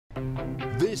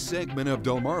This segment of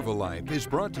Delmarva Life is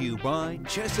brought to you by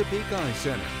Chesapeake Eye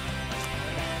Center.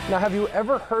 Now, have you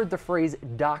ever heard the phrase,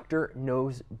 doctor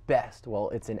knows best? Well,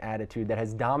 it's an attitude that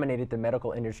has dominated the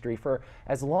medical industry for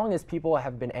as long as people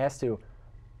have been asked to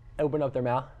open up their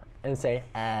mouth and say,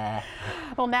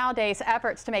 Well, nowadays,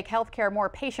 efforts to make healthcare more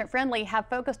patient-friendly have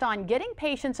focused on getting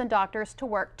patients and doctors to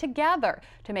work together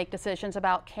to make decisions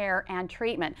about care and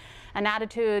treatment, an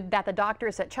attitude that the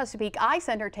doctors at Chesapeake Eye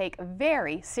Center take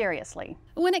very seriously.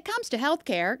 When it comes to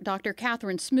healthcare, Dr.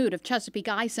 Catherine Smoot of Chesapeake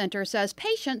Eye Center says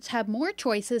patients have more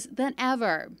choices than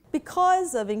ever.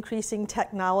 Because of increasing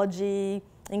technology,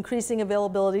 increasing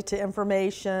availability to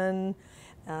information,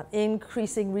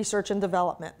 increasing research and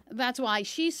development. That's why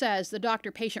she says the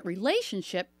doctor-patient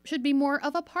relationship should be more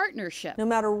of a partnership. No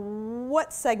matter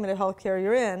what segment of healthcare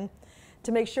you're in,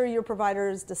 to make sure your provider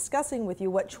is discussing with you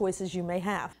what choices you may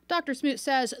have. Dr. Smoot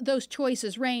says those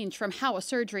choices range from how a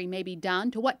surgery may be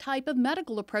done to what type of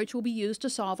medical approach will be used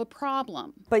to solve a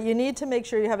problem. But you need to make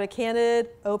sure you have a candid,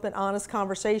 open, honest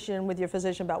conversation with your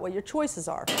physician about what your choices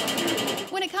are.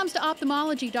 When it comes to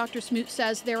ophthalmology, Dr. Smoot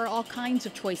says there are all kinds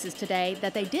of choices today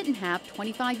that they didn't have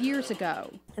 25 years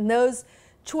ago. And those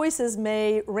choices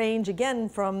may range again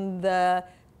from the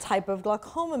type of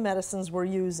glaucoma medicines we're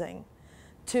using,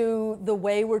 to the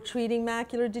way we're treating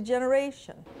macular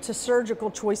degeneration, to surgical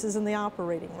choices in the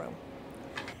operating room.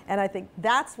 And I think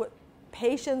that's what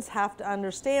patients have to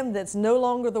understand, that it's no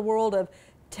longer the world of,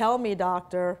 tell me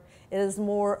doctor, it is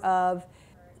more of,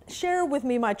 share with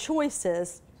me my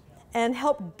choices and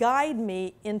help guide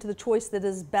me into the choice that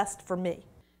is best for me.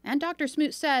 And Dr.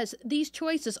 Smoot says these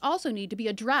choices also need to be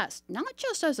addressed, not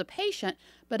just as a patient,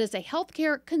 but as a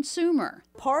healthcare consumer.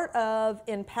 Part of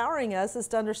empowering us is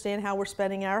to understand how we're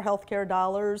spending our healthcare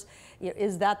dollars.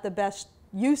 Is that the best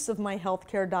use of my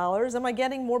healthcare dollars? Am I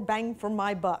getting more bang for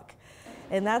my buck?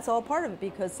 And that's all part of it,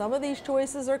 because some of these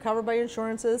choices are covered by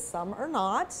insurances, some are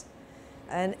not.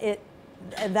 And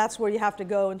that's where you have to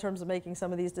go in terms of making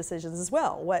some of these decisions as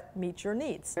well. What meets your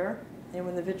needs? And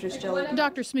when the vitreous jelly.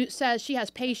 Dr. Smoot says she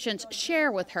has patients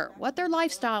share with her what their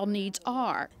lifestyle needs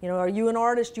are. You know, are you an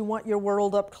artist? You want your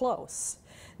world up close?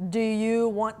 Do you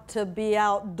want to be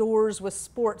outdoors with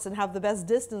sports and have the best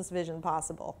distance vision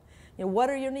possible? You know, what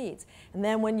are your needs? And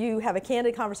then when you have a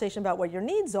candid conversation about what your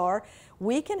needs are,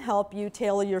 we can help you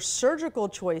tailor your surgical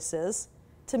choices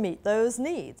to meet those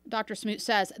needs. Dr. Smoot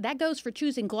says that goes for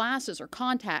choosing glasses or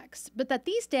contacts, but that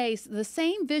these days the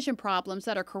same vision problems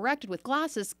that are corrected with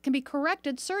glasses can be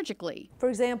corrected surgically. For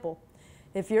example,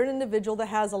 if you're an individual that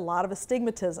has a lot of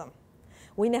astigmatism,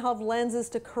 we now have lenses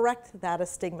to correct that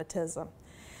astigmatism.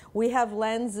 We have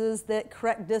lenses that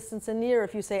correct distance and near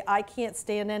if you say, I can't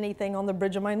stand anything on the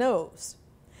bridge of my nose.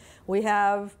 We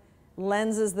have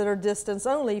lenses that are distance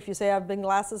only if you say, I've been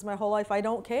glasses my whole life, I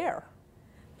don't care.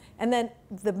 And then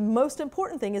the most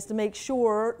important thing is to make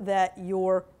sure that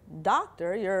your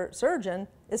doctor, your surgeon,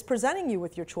 is presenting you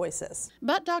with your choices.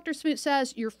 But Dr. Smoot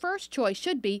says your first choice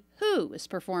should be who is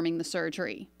performing the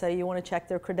surgery. So you want to check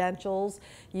their credentials,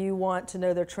 you want to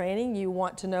know their training, you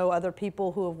want to know other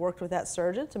people who have worked with that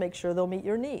surgeon to make sure they'll meet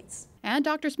your needs. And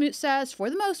Dr. Smoot says for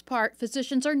the most part,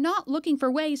 physicians are not looking for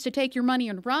ways to take your money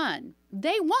and run.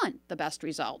 They want the best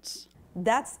results.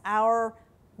 That's our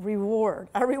reward.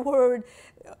 Our reward,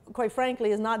 quite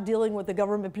frankly, is not dealing with the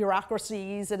government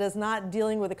bureaucracies. It is not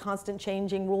dealing with the constant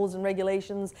changing rules and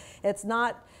regulations.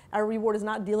 Our reward is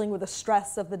not dealing with the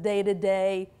stress of the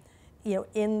day-to-day,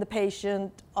 in the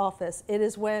patient office. It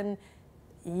is when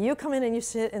you come in and you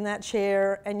sit in that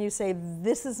chair and you say,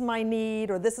 this is my need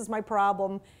or this is my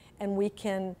problem, and we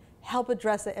can help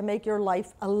address it and make your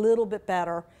life a little bit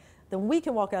better. Then we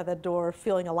can walk out that door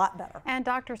feeling a lot better. And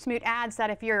Dr. Smoot adds that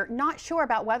if you're not sure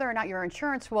about whether or not your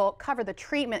insurance will cover the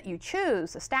treatment you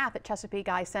choose, the staff at Chesapeake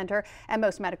Eye Center and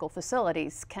most medical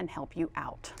facilities can help you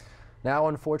out. Now,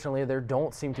 unfortunately, there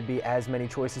don't seem to be as many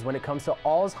choices when it comes to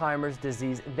Alzheimer's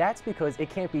disease. That's because it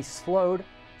can't be slowed,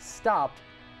 stopped,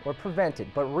 or prevented.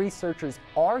 But researchers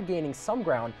are gaining some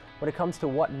ground when it comes to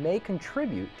what may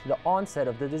contribute to the onset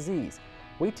of the disease.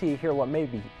 Wait till you hear what may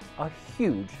be a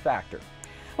huge factor.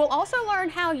 We'll also learn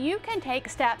how you can take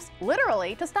steps,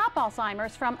 literally, to stop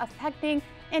Alzheimer's from affecting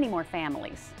any more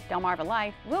families. Delmarva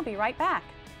Life will be right back.